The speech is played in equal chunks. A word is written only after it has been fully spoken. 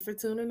For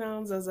tuning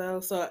on, Zozo.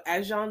 So,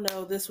 as y'all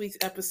know, this week's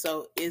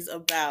episode is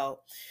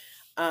about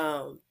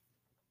um,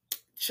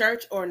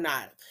 church or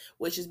not,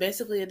 which is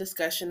basically a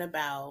discussion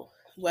about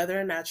whether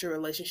or not your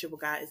relationship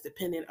with God is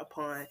dependent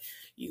upon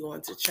you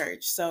going to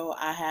church. So,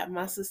 I had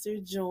my sister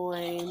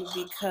join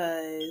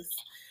because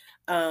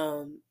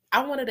I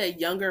wanted a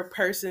younger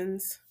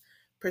person's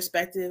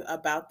perspective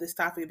about this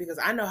topic because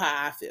I know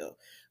how I feel.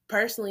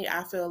 Personally,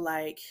 I feel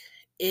like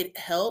it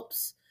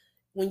helps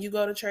when you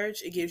go to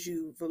church. It gives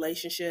you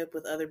relationship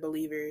with other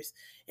believers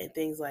and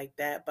things like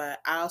that. But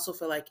I also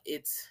feel like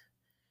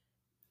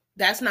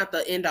that's not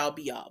the end all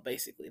be all.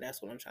 Basically,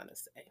 that's what I'm trying to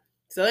say.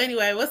 So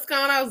anyway, what's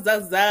going on,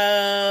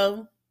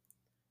 Zozo?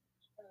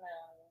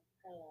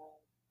 Hello.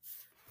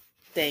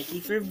 Thank you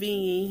for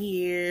being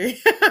here. You're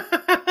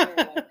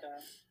welcome.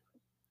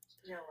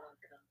 You're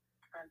welcome.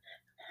 I'm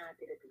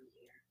happy to be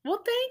here.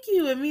 Well, thank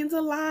you. It means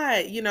a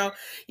lot.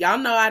 Y'all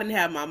know I didn't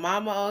have my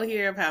mama on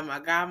here. I've had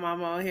my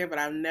godmama on here, but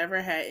I've never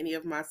had any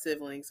of my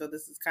siblings. So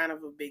this is kind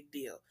of a big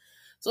deal.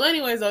 So,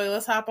 anyways, Zoe,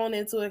 let's hop on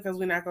into it because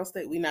we're not gonna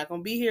stay. We're not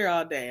gonna be here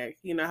all day.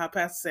 You know how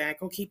Pastor say I ain't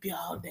gonna keep you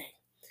all day.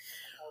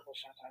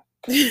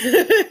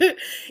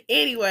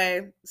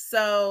 Anyway,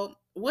 so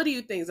what do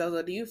you think,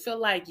 Zozo? Do you feel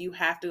like you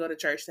have to go to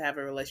church to have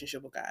a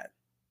relationship with God?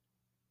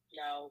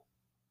 No.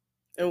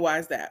 And why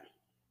is that?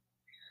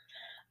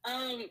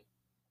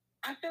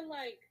 I feel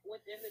like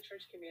within the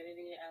church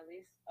community, at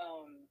least,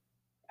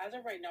 as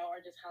of right now, or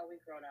just how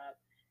we've grown up,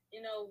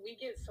 we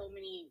get so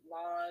many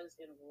laws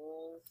and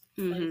rules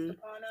placed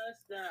upon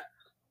us that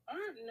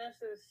aren't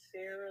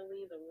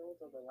necessarily the rules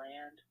of the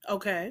land.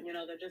 Okay.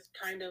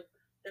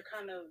 They're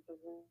kind of the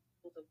rules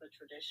of the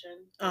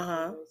tradition,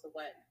 the rules of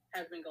what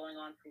has been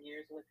going on for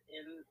years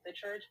within the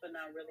church, but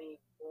not really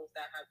rules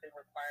that have been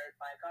required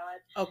by God.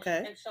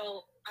 Okay. And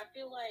so I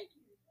feel like,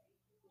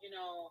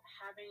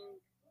 having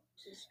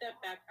to step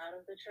back out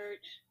of the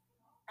church,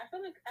 I feel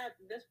like at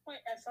this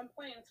point, at some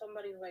point in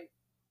somebody's like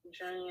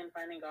journey and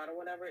finding God or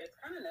whatever, it's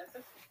kind of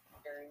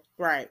necessary.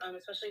 Right.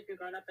 Especially if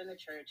you're growing up in the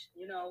church.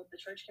 The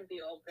church can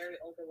be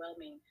very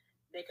overwhelming.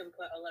 They can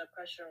put a lot of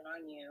pressure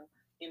on you,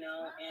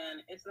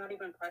 and it's not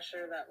even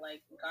pressure that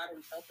like God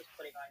Himself is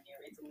putting on you.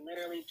 It's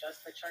literally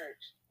just the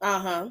church.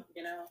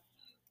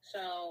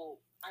 So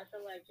I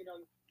feel like you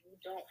don't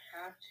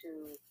have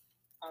to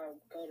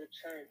go to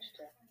church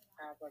to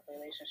have like a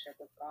relationship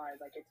with God.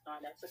 Like it's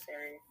not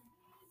necessary.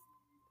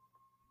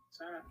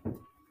 So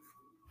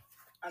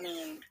I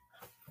mean,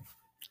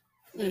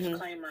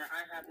 disclaimer: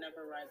 I have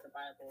never read the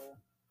Bible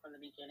from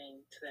the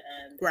beginning to the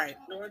end. Right.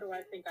 Nor do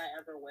I think I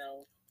ever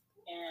will.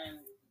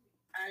 And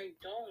I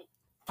don't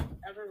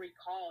ever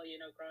recall,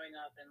 growing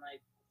up in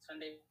like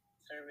Sunday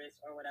service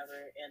or whatever,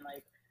 and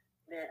like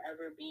there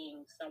ever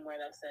being somewhere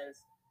that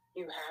says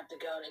you have to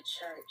go to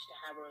church to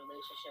have a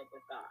relationship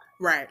with God.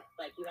 Right.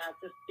 Like you have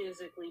to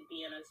physically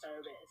be in a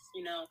service,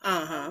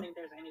 I don't think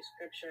there's any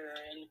scripture or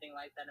anything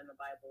like that in the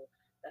Bible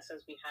that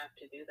says we have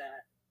to do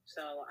that.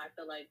 So I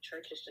feel like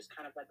church is just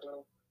kind of like a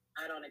little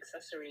add-on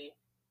accessory.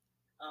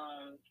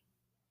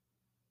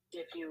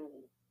 If you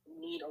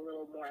need a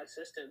little more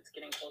assistance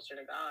getting closer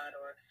to God,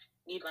 or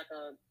need like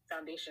a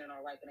foundation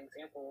or like an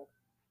example,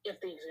 if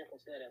the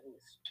example's good at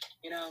least,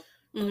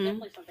 so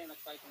definitely something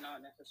that's like not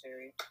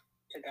necessary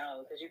to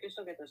go, because you can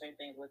still get the same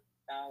thing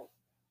without,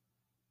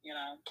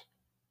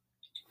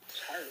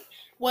 church.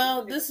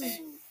 Well, this is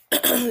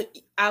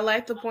I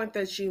like the point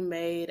that you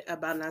made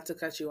about, not to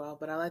cut you off,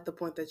 but I like the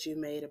point that you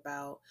made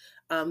about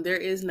there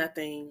is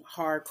nothing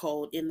hard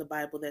code in the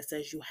Bible that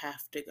says you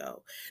have to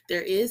go.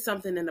 There is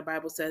something in the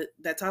Bible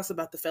that talks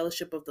about the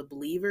fellowship of the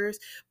believers,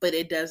 but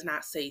it does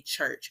not say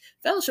church.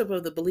 Fellowship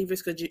of the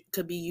believers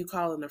could be you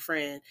calling a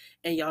friend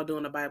and y'all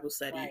doing a Bible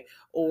study,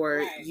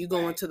 or you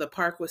going to the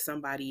park with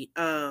somebody.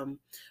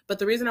 But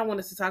the reason I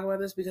wanted to talk about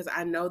this because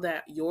I know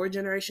that your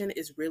generation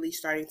is really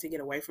starting to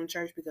get away from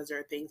church because there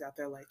are things out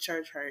there like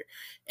church hurt,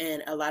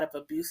 and a lot of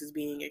abuse is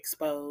being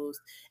exposed,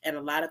 and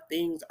a lot of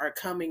things are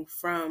coming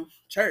from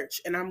church.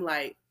 And I'm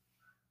like,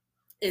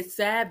 it's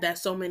sad that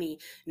so many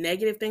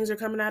negative things are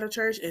coming out of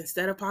church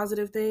instead of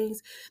positive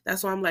things.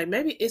 That's why I'm like,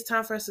 maybe it's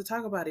time for us to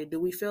talk about it. Do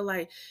we feel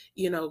like,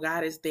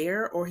 God is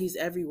there or He's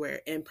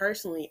everywhere? And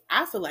personally,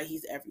 I feel like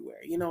He's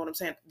everywhere. You know what I'm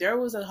saying? There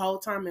was a whole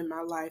time in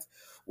my life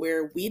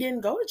where we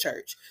didn't go to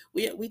church.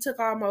 We took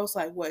almost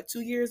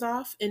 2 years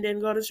off and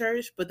didn't go to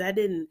church, but that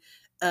didn't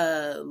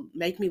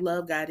make me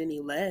love God any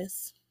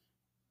less.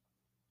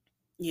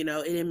 It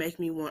didn't make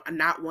me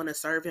not want to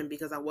serve Him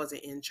because I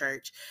wasn't in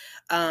church.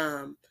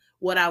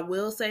 What I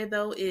will say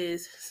though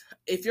is,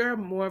 if you're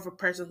more of a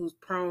person who's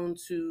prone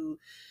to,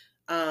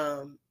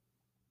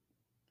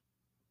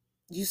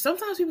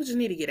 sometimes people just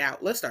need to get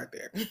out. Let's start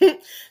there.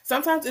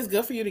 Sometimes it's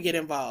good for you to get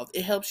involved.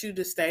 It helps you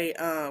to stay.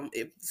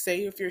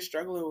 If you're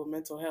struggling with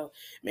mental health,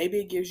 maybe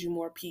it gives you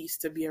more peace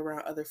to be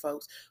around other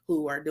folks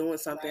who are doing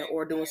something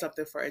or doing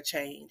something for a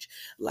change.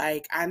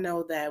 Like, I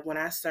know that when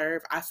I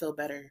serve, I feel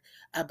better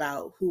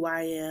about who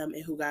I am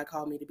and who God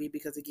called me to be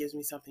because it gives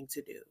me something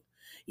to do.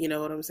 You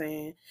know what I'm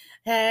saying?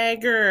 Hey,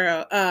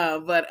 girl.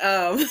 But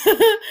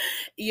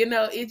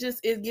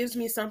it gives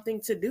me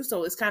something to do.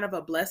 So it's kind of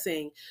a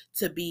blessing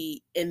to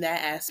be in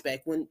that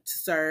aspect, when to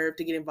serve,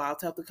 to get involved,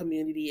 to help the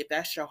community. If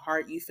that's your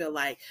heart, you feel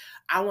like,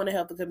 I want to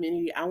help the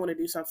community, I want to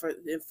do something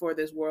for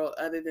this world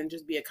other than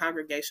just be a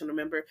congregational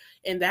member.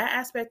 In that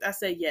aspect, I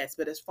say yes.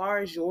 But as far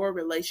as your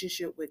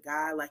relationship with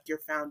God, like your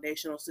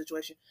foundational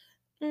situation,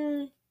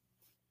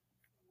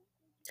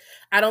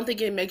 I don't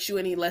think it makes you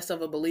any less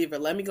of a believer.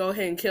 Let me go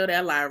ahead and kill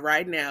that lie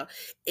right now.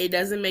 It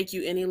doesn't make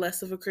you any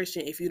less of a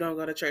Christian if you don't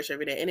go to church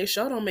every day. And it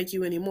sure don't make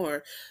you any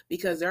more,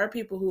 because there are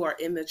people who are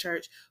in the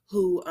church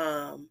who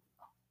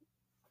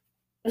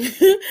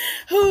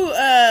who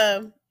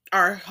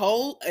are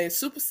whole and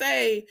super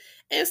saved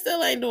and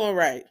still ain't doing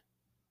right.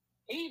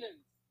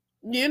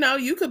 You know,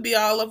 you could be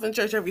all up in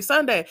church every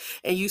Sunday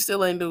and you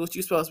still ain't doing what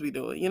you're supposed to be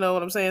doing. You know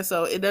what I'm saying?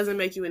 So it doesn't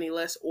make you any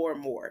less or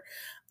more.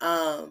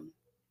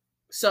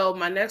 So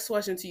my next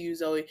question to you,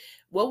 Zoe,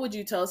 what would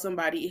you tell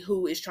somebody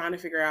who is trying to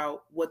figure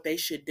out what they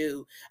should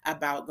do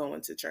about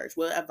going to church?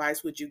 What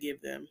advice would you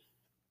give them?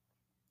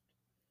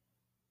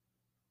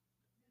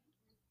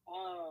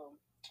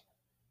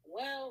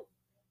 Well,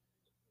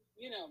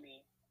 you know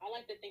me. I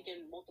like to think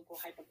in multiple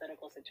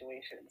hypothetical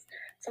situations.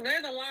 So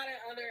there's a lot of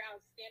other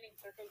outstanding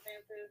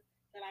circumstances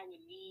that I would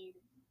need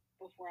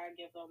before I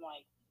give them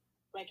like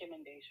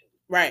recommendations.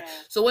 Right.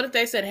 So what if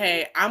they said,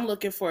 hey, I'm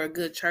looking for a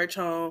good church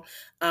home.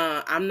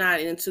 I'm not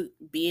into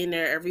being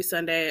there every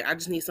Sunday. I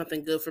just need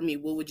something good for me.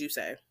 What would you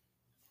say?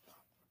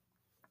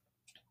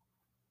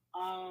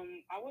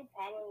 I would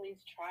probably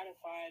try to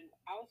find,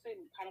 I would say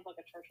kind of like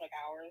a church like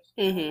ours,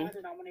 a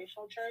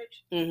non-denominational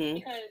church,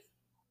 because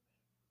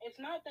it's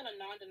not that a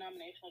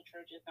non-denominational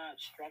church is not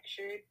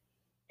structured.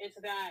 It's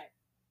that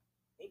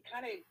it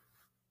kind of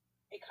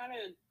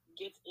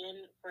gets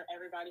in for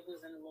everybody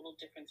who's in a little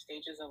different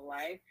stages of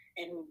life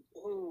and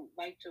who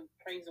like to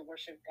praise and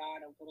worship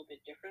God a little bit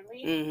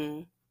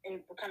differently. And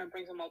it kind of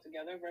brings them all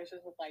together, versus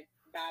with like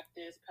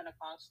Baptist,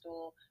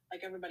 Pentecostal,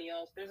 like everybody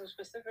else. There's a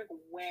specific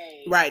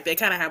way. Right. They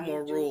kind of have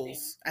more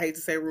rules. I hate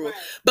to say rules,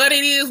 but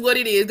it is what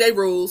it is. They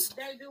rules.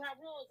 They do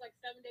have rules, like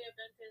Seventh-day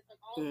Adventists,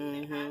 like all of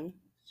them have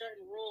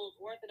certain rules.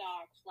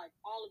 Orthodox, like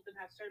all of them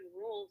have certain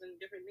rules and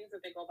different things that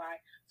they go by.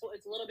 So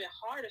it's a little bit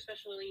hard,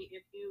 especially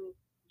if you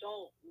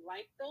don't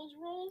like those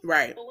rules.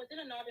 Right. But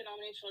within a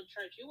non-denominational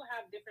church, you will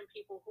have different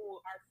people who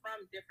are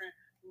from different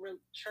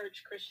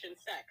church Christian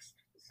sects,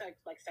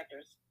 like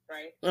sectors,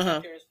 right?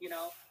 Sectors,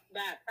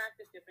 that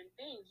practice different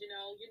things.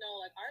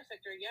 Like our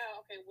sector,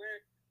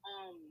 we're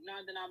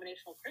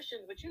non-denominational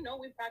Christians, but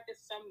we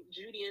practice some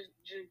Judaism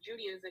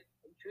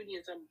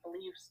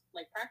beliefs,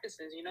 like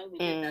practices. We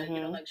did that,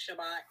 like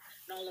Shabbat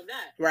and all of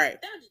that. Right.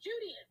 That's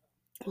Judaism.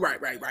 Right.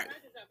 Because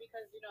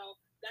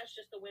that's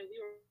just the way we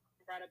were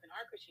brought up in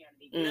our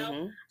Christianity.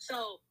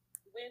 So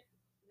with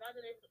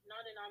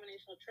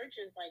non-denominational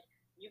churches, like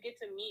you get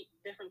to meet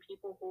different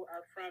people who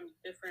are from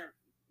different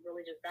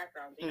religious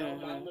backgrounds.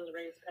 Mom was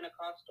raised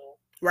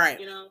Pentecostal.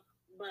 Right.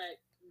 But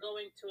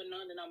going to a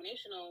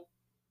non-denominational,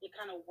 it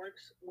kind of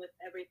works with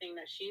everything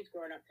that she's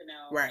grown up to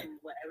know, right,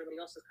 and what everybody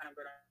else is kind of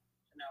grown up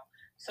to know.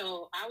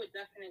 So I would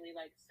definitely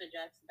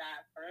suggest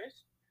that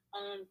first.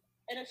 And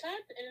it's sad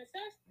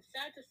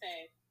to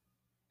say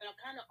that it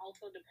kind of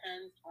also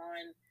depends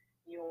on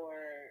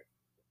your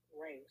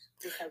race,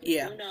 because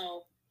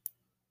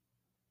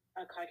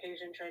a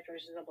Caucasian church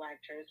versus a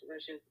Black church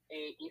versus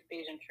a East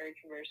Asian church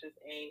versus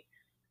a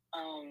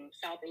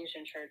South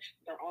Asian church,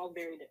 they're all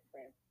very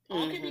different.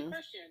 All can be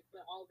Christians,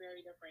 but all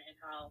very different in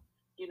how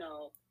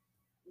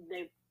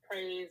they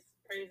praise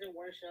and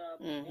worship,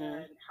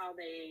 and how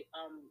they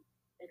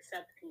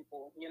accept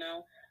people.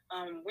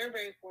 We're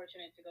very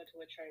fortunate to go to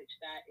a church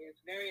that is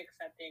very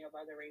accepting of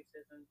other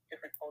races and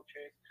different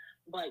cultures,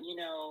 but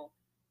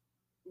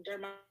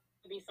there might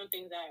be some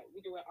things that we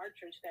do at our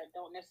church that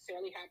don't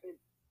necessarily happen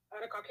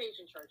at a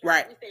Caucasian church, or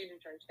an East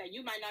Asian church, that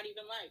you might not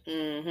even like.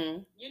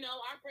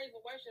 Our praise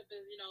and worship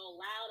is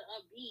loud,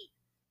 upbeat,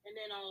 and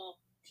then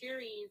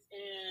tearies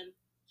and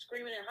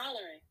screaming and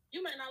hollering.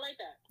 You might not like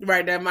that.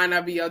 Right, that might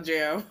not be your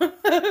jam.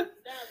 That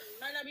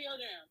might not be your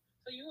jam.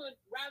 So you would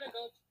rather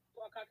go to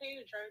a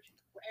Caucasian church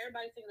where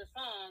everybody's singing a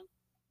song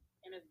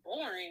and it's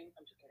boring.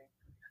 I'm just kidding.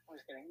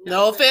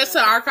 No offense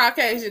to our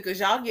Caucasian, because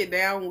y'all get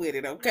down with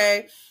it,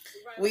 okay?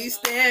 We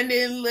stand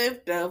and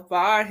lift up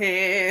our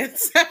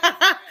hands.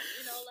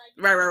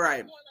 Right. More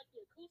like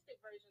the acoustic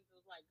versions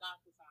of like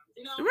gospel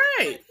songs,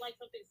 right? Like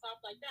something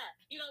soft like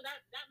that.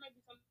 That might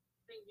be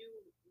something you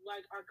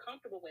are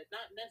comfortable with.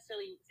 Not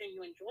necessarily saying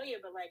you enjoy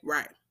it, but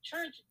right.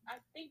 Church, I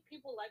think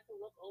people like to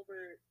look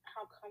over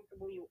how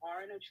comfortable you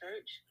are in a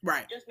church,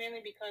 right? Just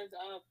mainly because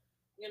of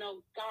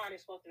God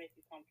is supposed to make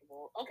you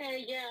comfortable.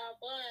 Okay, yeah,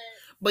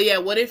 but yeah,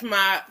 what if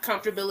my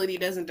comfortability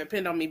doesn't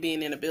depend on me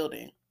being in a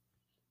building?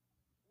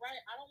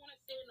 Right, I don't want to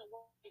sit in a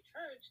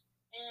church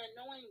and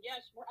knowing,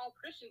 yes, we're all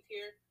Christians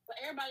here, but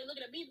everybody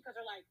looking at me because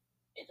they're like,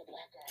 it's a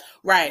Black guy.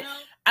 Right.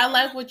 I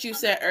like what you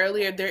said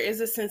earlier. There is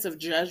a sense of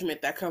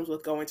judgment that comes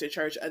with going to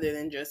church, other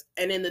than just,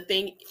 and then the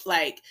thing,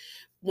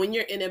 when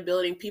you're in a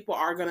building, people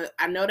are gonna,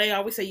 I know they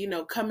always say,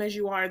 come as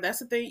you are. That's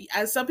the thing.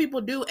 As some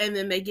people do, and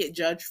then they get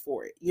judged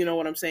for it. You know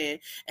what I'm saying?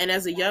 And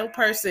as a young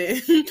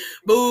person,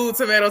 boo,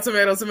 tomato,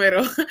 tomato,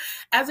 tomato.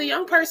 As a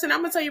young person,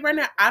 I'm gonna tell you right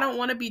now, I don't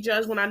want to be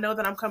judged when I know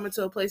that I'm coming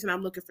to a place and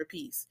I'm looking for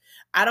peace.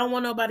 I don't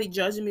want nobody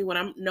judging me when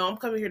I'm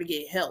coming here to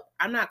get help.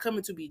 I'm not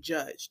coming to be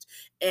judged.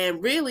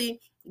 And really,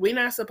 we're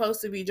not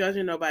supposed to be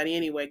judging nobody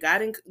anyway. God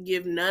didn't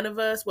give none of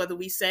us, whether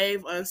we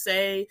save,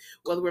 unsaved,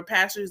 whether we're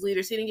pastors,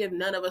 leaders, he didn't give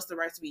none of us the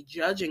right to be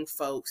judging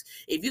folks.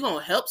 If you're going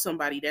to help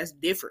somebody, that's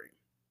different.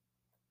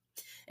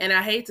 And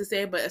I hate to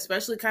say it, but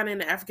especially kind of in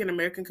the African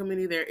American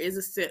community, there is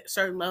a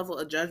certain level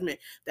of judgment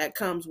that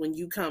comes when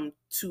you come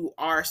to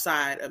our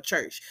side of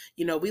church.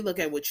 We look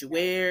at what you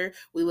wear,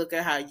 we look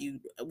at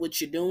what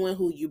you're doing,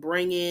 who you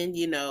bring in,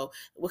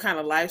 what kind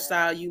of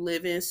lifestyle you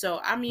live in. So,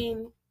 I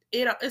mean,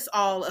 it's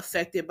all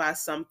affected by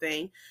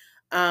something.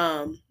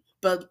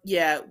 But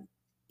yeah,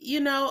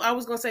 I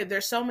was going to say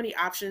there's so many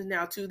options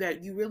now too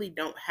that you really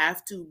don't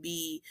have to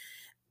be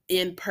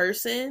in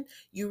person.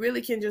 You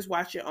really can just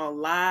watch it on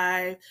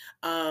live.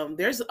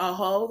 There's a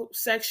whole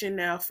section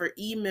now for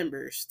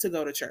members to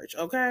go to church.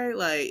 Okay,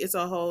 like it's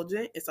a whole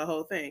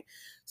thing.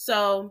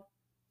 So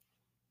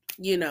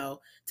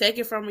take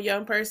it from a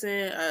young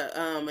person,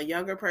 a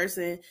younger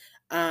person.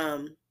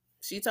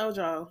 She told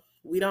y'all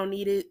we don't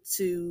need it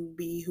to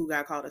be who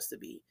God called us to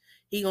be.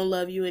 He gonna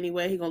love you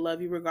anyway. He gonna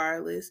love you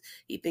regardless.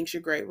 He thinks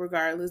you're great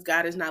regardless.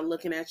 God is not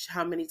looking at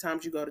how many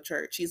times you go to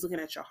church. He's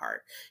looking at your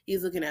heart.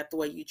 He's looking at the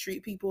way you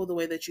treat people, the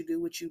way that you do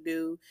what you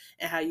do,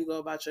 and how you go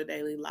about your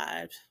daily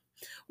lives.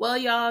 Well,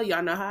 y'all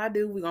know how I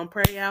do. We're gonna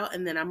pray out,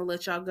 and then I'm gonna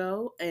let y'all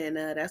go, and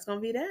that's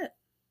gonna be that.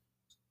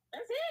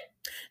 That's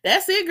it.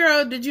 That's it,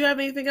 girl. Did you have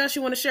anything else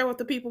you want to share with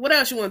the people? What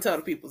else you want to tell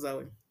the people,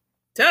 Zoe?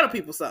 Tell the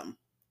people something.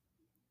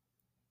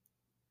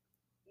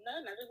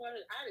 None. I just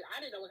wanted.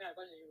 I didn't know what kind of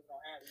questions you were gonna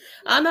have.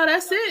 Oh no,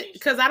 that's it.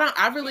 Because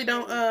I really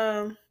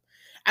don't.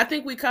 I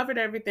think we covered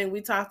everything.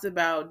 We talked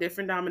about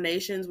different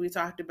dominations. We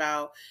talked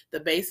about the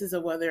basis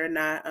of whether or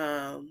not,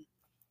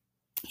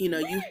 you.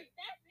 That's it.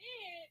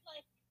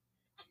 Like,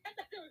 I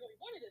thought there was gonna be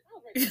one of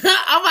this.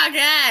 Oh my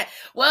God.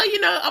 Well,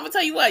 I'm gonna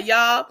tell you what,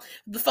 y'all,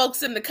 the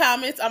folks in the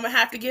comments, I'm gonna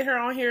have to get her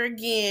on here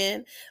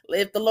again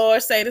if the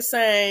Lord say the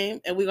same,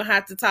 and we're gonna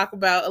have to talk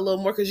about a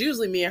little more, because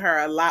usually me and her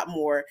are a lot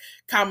more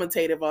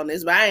commentative on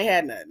this, but I ain't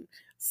had nothing.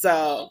 So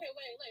okay,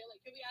 wait.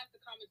 Can we ask the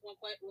comments one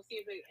question? We'll see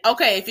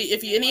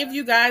if any of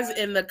you guys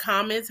in the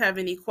comments have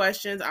any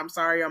questions, I'm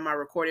sorry, on my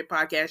recorded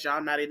podcast,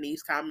 y'all not in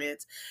these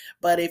comments,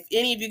 but if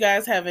any of you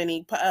guys have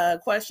any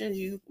questions,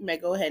 you may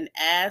go ahead and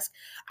ask.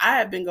 I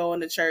have been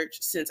going to church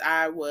since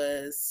I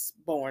was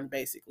born,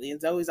 basically, and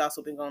Zoe's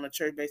also been going to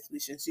church basically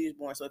since she was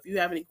born. So if you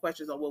have any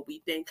questions on what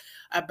we think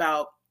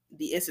about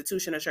the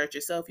institution of church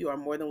itself, you are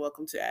more than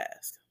welcome to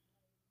ask.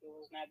 It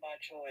was not by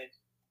choice.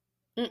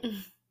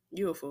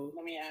 You a fool.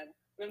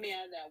 Let me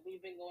add that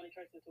we've been going to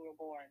church since we were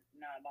born,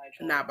 not by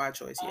choice. Not by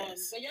choice,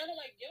 yes. But yeah,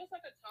 give us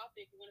like a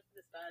topic you want us to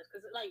discuss,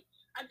 because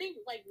I think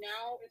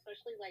now,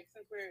 especially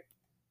since we're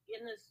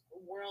in this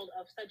world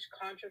of such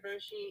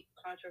controversy,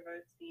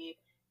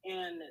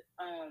 and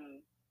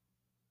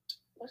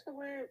what's the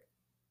word?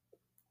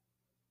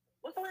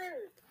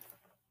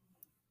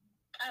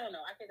 I don't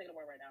know. I can't think of the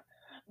word right now.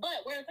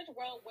 But we're in such a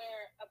world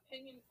where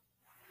opinions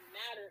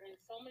matter, and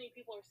so many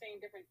people are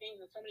saying different things,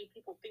 and so many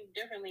people think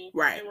differently,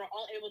 right? And we're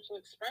all able to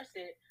express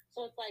it.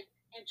 So it's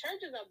and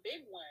church is a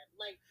big one.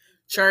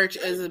 Church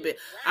is a big.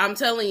 I'm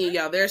telling you,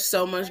 y'all, there's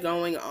so much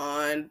going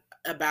on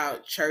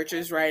about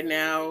churches right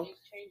now.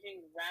 It's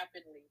changing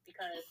rapidly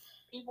because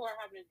people are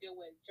having to deal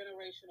with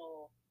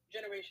generational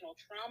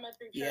trauma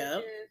through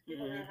churches.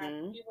 People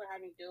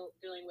are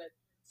dealing with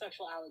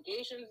sexual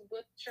allegations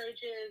with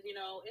churches.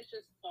 It's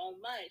just so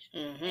much,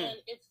 and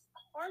it's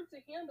hard to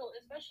handle,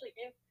 especially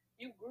if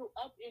you grew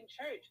up in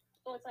church.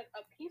 So it's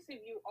a piece of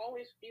you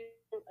always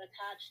feels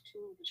attached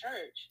to the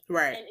church.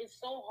 Right. And it's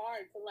so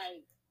hard to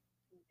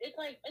it's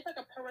like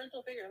a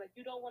parental figure.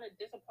 You don't want to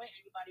disappoint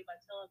anybody by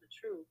telling the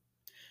truth.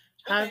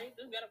 Okay,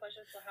 just got a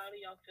question. So how do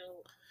y'all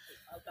feel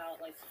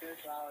about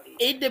spirituality?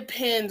 It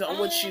depends on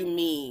what you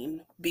mean,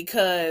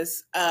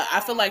 because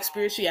I feel like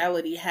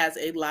spirituality has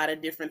a lot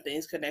of different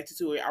things connected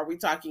to it. Are we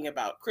talking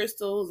about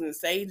crystals and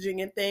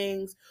saging and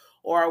things?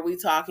 Or are we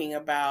talking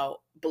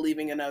about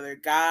believing in other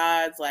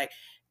gods?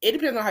 It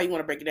depends on how you want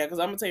to break it down. Because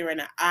I'm gonna tell you right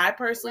now, I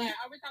personally,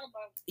 are we talking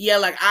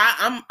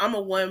about? I'm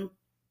a one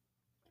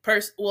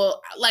person.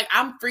 Well,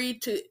 I'm free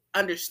to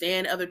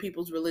understand other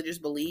people's religious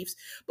beliefs,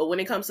 but when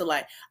it comes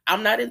to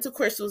I'm not into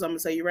crystals. I'm gonna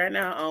tell you right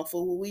now, I don't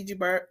fool with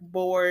Ouija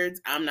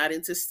boards. I'm not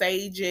into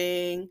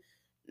saging.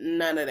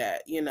 None of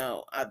that.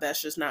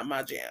 That's just not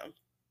my jam.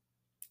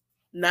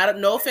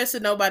 No offense to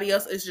nobody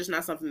else. It's just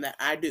not something that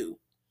I do.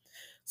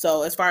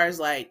 So as far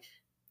as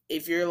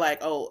if you're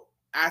oh,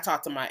 I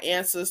talk to my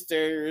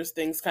ancestors,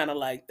 things kind of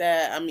like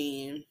that. I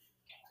mean,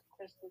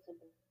 crystals and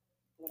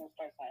little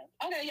star signs.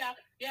 Okay, yeah.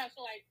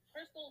 So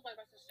crystals,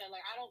 like I just said,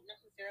 I don't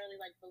necessarily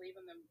believe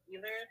in them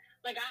either.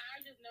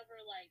 I just never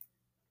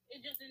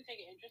it just didn't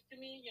take an interest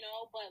to me,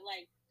 But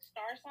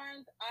star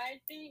signs, I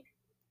think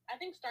I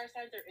think star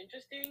signs are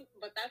interesting,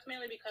 but that's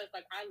mainly because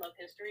like I love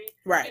history,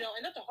 right? You know,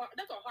 and that's a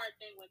hard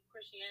thing with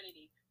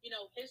Christianity. You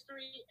know,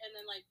 history and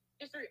then like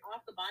history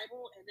off the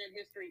Bible and then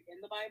history in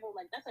the Bible.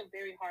 Like that's a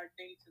very hard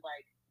thing to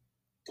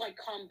like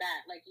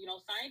combat. Like, you know,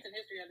 science and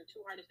history are the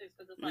two hardest things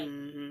because it's like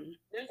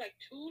there's like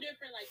two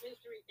different like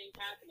history things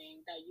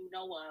happening that you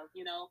know of.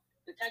 You know,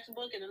 the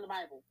textbook and then the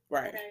Bible.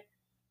 Right. Okay.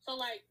 So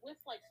like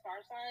with like star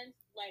signs,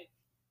 like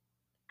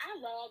I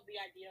love the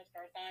idea of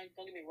star signs.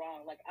 Don't get me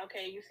wrong. Like,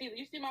 okay, you see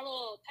my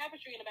little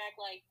tapestry in the back.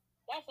 Like,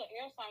 that's an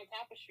air sign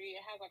tapestry.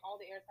 It has like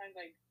all the air signs,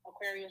 like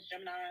Aquarius,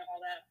 Gemini,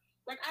 all that.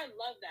 Like, I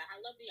love that.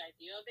 I love the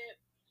idea of it.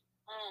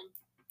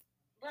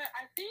 But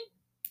I think,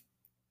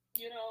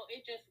 you know,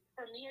 it just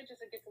for me, it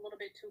gets a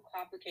little bit too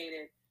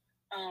complicated.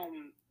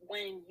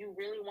 When you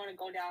really want to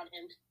go down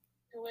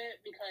into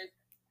it, because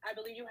I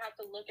believe you have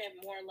to look at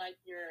more like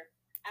your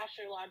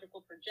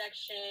astrological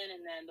projection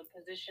and then the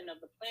position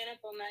of the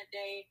planets on that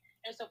day.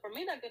 And so for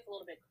me, that gets a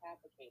little bit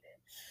complicated.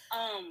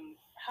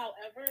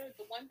 However,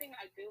 the one thing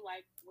I do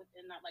like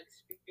within that like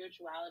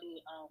spirituality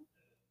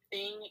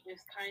thing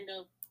is kind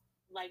of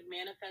like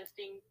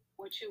manifesting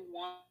what you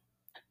want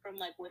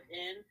from like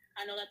within.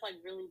 I know that's like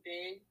really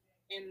big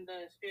in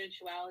the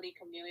spirituality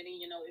community.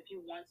 You know, if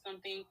you want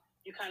something,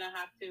 you kind of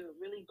have to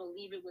really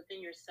believe it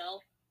within yourself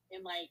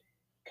and like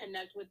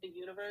connect with the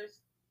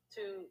universe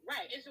to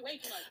it's way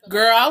too much.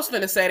 Girl, I was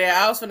finna say that.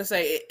 I was finna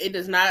say it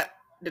does not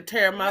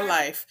deter my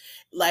life.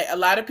 Like a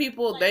lot of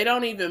people, they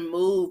don't even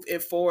move it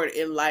forward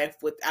in life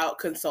without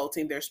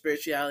consulting their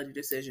spirituality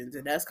decisions,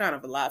 and that's kind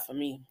of a lot for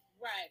me.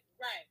 Right.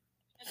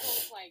 And so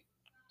it's like,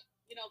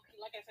 you know,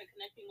 like I said,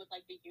 connecting with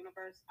like the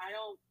universe. I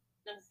don't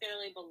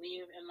necessarily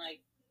believe in like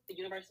the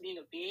universe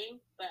being a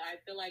being, but I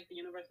feel like the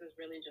universe is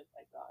really just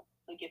like God.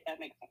 Like if that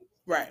makes sense,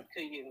 right?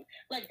 To you,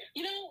 like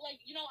you know,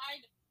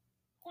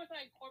 of course,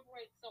 I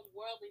incorporate some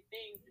worldly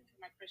things into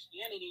my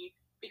Christianity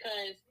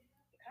because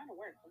it kind of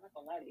works. I'm not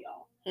gonna lie to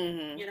y'all.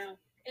 Mm-hmm. You know,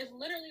 it's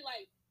literally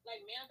like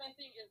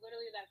manifesting is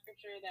literally that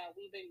scripture that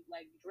we've been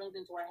like drilled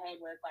into our head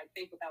where it's like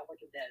faith without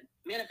work is dead.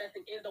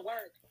 Manifesting is the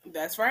word.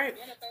 That's right.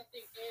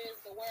 Manifesting is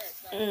the word.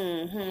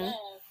 Like,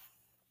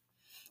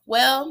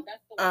 well,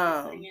 that's the word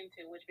we're putting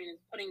into, which means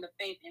putting the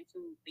faith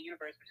into the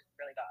universe, which is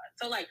really God.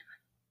 So like,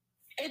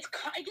 it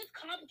gets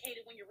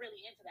complicated when you're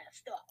really into that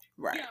stuff,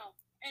 right? You know,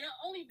 and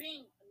only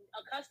being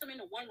accustomed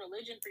to one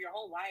religion for your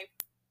whole life,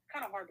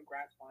 kind of hard to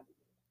grasp on.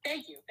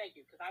 Thank you,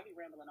 because I'll be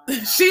rambling on.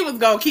 She was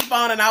gonna keep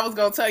on, and I was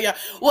gonna tell you,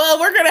 well,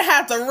 we're gonna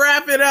have to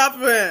wrap it up.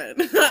 Why?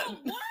 This is a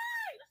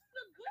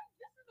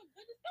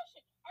good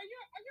discussion. Are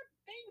your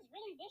things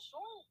really this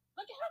short?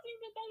 Like it hasn't even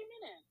been 30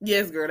 minutes.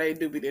 Yes, girl, they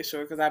do be this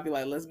short because I'd be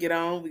like, let's get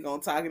on. We're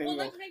gonna talk it. Well,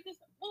 let's make this.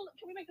 Well,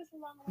 can we make this a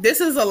long one? This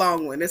is a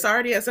long one. It's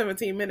already at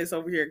 17 minutes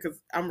over here because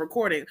I'm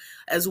recording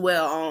as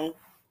well on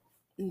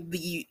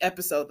the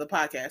episode, the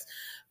podcast.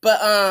 But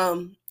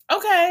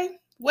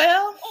okay,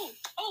 well.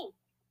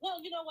 Well,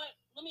 you know what?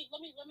 Let me.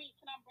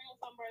 Can I bring up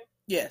something, bro?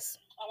 Yes.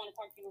 I want to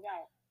talk to you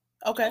about.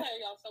 Okay,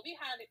 y'all. So we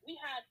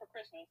had for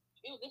Christmas.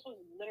 This was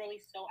literally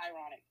so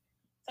ironic.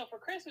 So for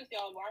Christmas,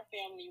 y'all, our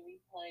family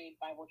we played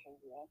Bible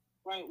trivia.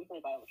 Right, we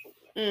played Bible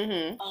trivia.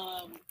 Mm-hmm.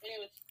 And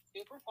it was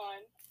super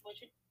fun. But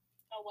you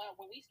know what?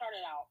 When we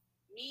started out,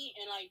 me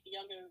and like the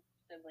younger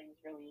siblings,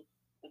 really,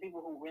 the people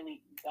who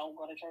really don't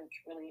go to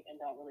church, really, and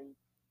don't really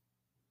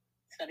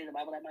study the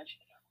Bible that much.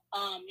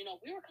 You know,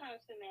 we were kind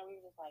of sitting there.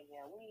 We were just like,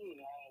 yeah, we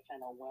ain't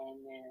gonna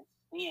win this.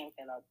 We ain't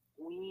gonna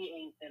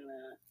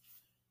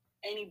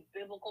any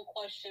biblical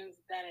questions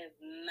that is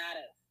not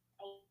us.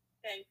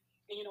 Okay.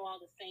 And you know,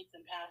 all the saints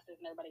and pastors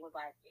and everybody was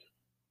like,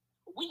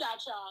 we got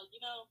y'all,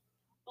 you know.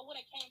 But when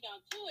it came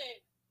down to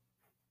it,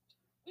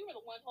 we were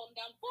the ones holding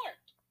down the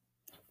fort.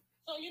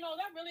 So, you know,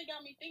 that really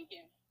got me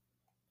thinking,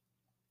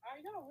 are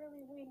y'all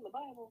really reading the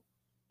Bible?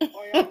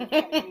 Or y'all just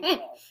trying to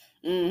use us?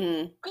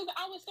 Because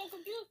I was so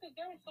confused because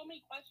there were so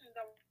many questions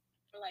that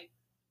were like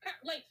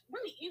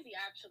really easy,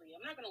 actually.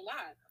 I'm not going to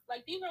lie.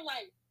 Like, these are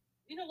like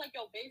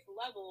your base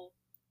level.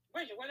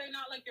 Bridget, were they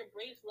not like your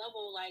base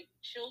level, like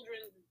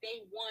children's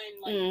day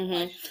one, like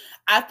questions?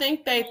 I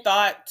think they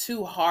thought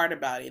too hard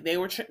about it. They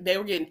were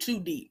getting too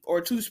deep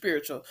or too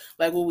spiritual,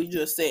 like what we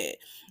just said.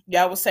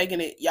 Y'all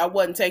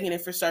wasn't taking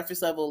it for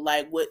surface level,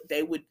 like what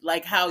they would,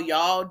 like how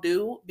y'all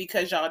do,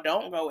 because y'all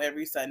don't go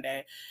every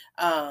Sunday.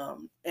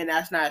 And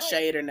that's not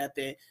shade or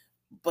nothing,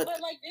 but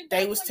like,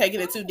 they was taking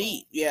it too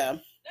deep. Yeah.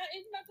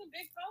 Isn't that the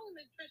big problem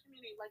in Christian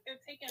community? Like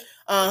they're taking.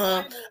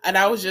 And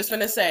I was just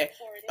gonna say,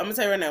 I'm gonna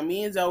tell you right now,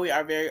 me and Zoe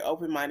are very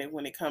open-minded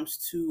when it comes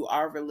to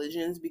our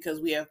religions because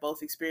we have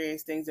both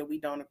experienced things that we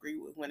don't agree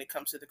with when it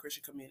comes to the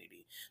Christian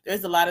community.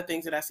 There's a lot of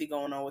things that I see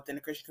going on within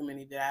the Christian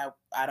community that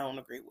I don't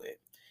agree with.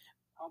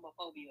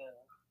 Homophobia.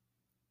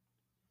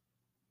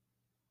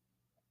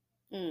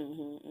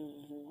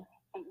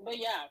 But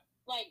yeah,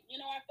 like, you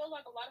know, I feel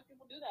like a lot of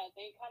people do that.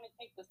 They kind of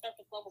take the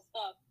surface level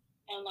stuff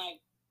and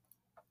like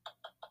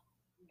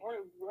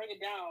bring it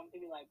down to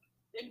be like,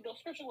 the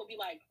scripture would be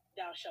like,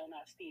 thou shalt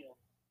not steal.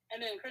 And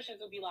then Christians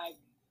would be like,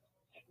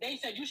 they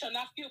said you shall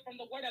not steal from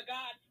the word of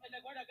God and the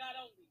word of God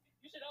only.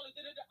 You should only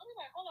do it. I was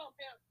like, hold on,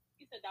 fam.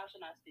 He said, "Thou shalt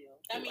not steal."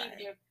 That means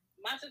if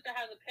my sister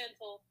has a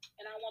pencil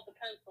and I want the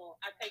pencil,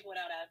 I take it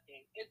without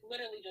asking. It's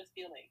literally just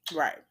stealing.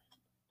 Right.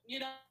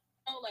 You know,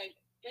 like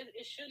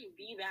it shouldn't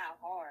be that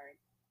hard.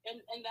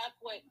 And that's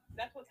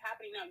what's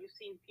happening now. You've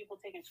seen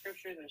people taking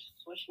scriptures and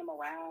switching them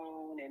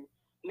around and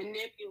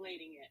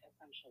manipulating it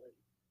essentially.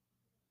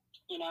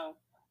 You know,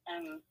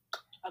 and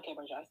okay,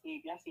 Bridget, I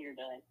see you're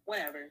done.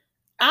 Whatever.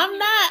 I'm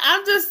not.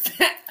 I'm just.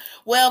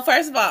 Well,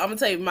 first of all, I'm gonna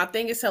tell you, my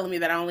thing is telling me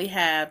that I only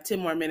have 10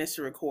 more minutes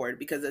to record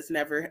because it's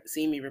never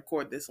seen me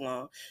record this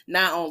long.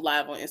 Not on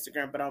live on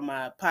Instagram, but on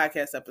my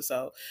podcast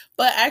episode.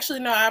 But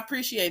actually, no, I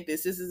appreciate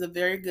this. This is a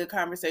very good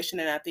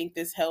conversation, and I think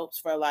this helps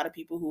for a lot of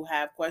people who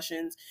have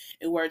questions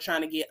and who are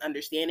trying to get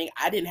understanding.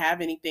 I didn't have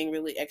anything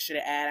really extra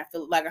to add. I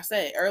feel like I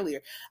said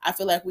earlier, I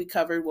feel like we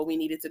covered what we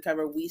needed to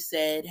cover. We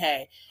said,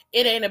 hey,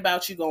 it ain't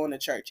about you going to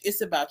church.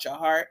 It's about your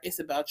heart. It's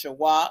about your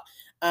walk.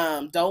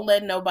 Don't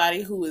let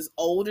nobody who is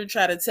older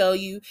try to tell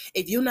you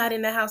if you're not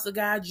in the house of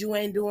God, you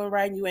ain't doing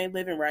right and you ain't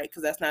living right,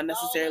 because that's not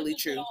necessarily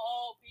true.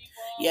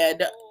 Yeah,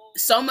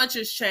 so much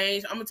has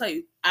changed. I'm gonna tell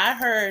you. I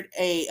heard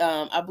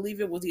I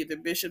believe it was either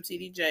Bishop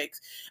T.D.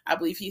 Jakes. I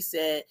believe he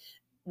said,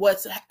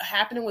 what's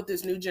happening with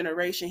this new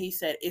generation, he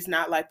said, it's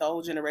not like the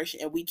old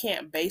generation, and we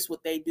can't base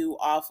what they do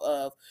off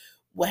of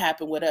what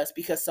happened with us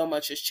because so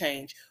much has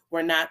changed.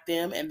 We're not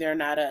them and they're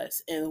not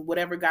us. And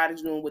whatever God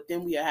is doing with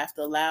them, we have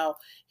to allow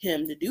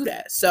him to do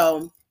that.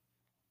 So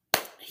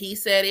he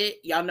said it.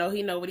 Y'all know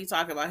he know what he's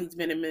talking about. He's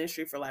been in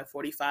ministry for like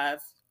 45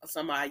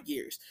 some odd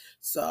years.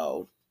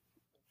 So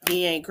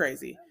he ain't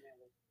crazy.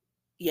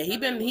 Yeah, he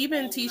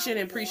been teaching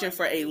and preaching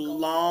for a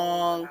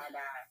long.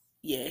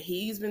 Yeah,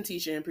 he's been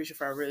teaching and preaching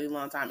for a really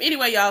long time.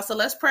 Anyway, y'all, so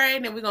let's pray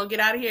and then we're going to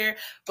get out of here.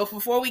 But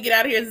before we get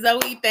out of here,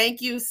 Zoe, thank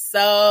you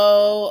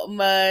so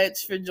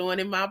much for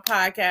joining my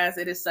podcast.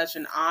 It is such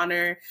an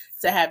honor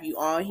to have you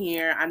on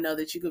here. I know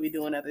that you could be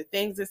doing other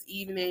things this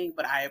evening,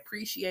 but I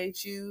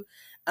appreciate you.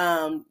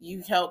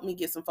 You helped me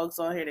get some folks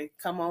on here to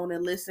come on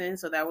and listen,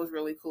 so that was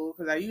really cool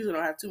because I usually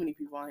don't have too many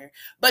people on here.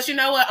 But you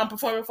know what? I'm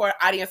performing for an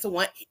audience of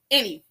one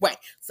anyway,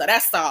 so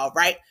that's all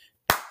right.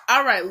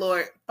 All right,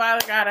 Lord.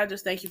 Father God, I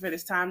just thank you for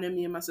this time that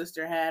me and my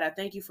sister had. I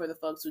thank you for the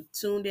folks who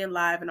tuned in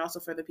live and also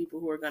for the people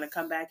who are going to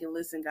come back and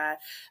listen, God.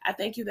 I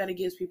thank you that it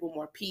gives people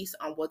more peace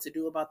on what to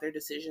do about their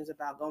decisions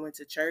about going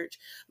to church.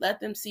 Let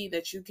them see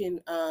that you can,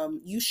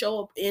 you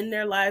show up in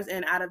their lives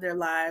and out of their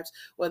lives,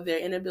 whether they're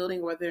in a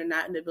building, whether they're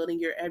not in a building,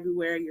 you're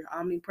everywhere, you're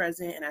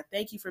omnipresent. And I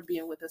thank you for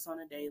being with us on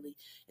a daily.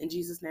 In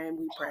Jesus' name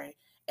we pray.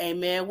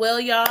 Amen. Well,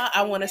 y'all,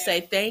 I want to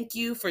say thank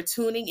you for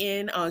tuning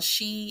in on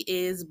She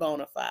is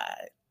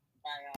Bonafide.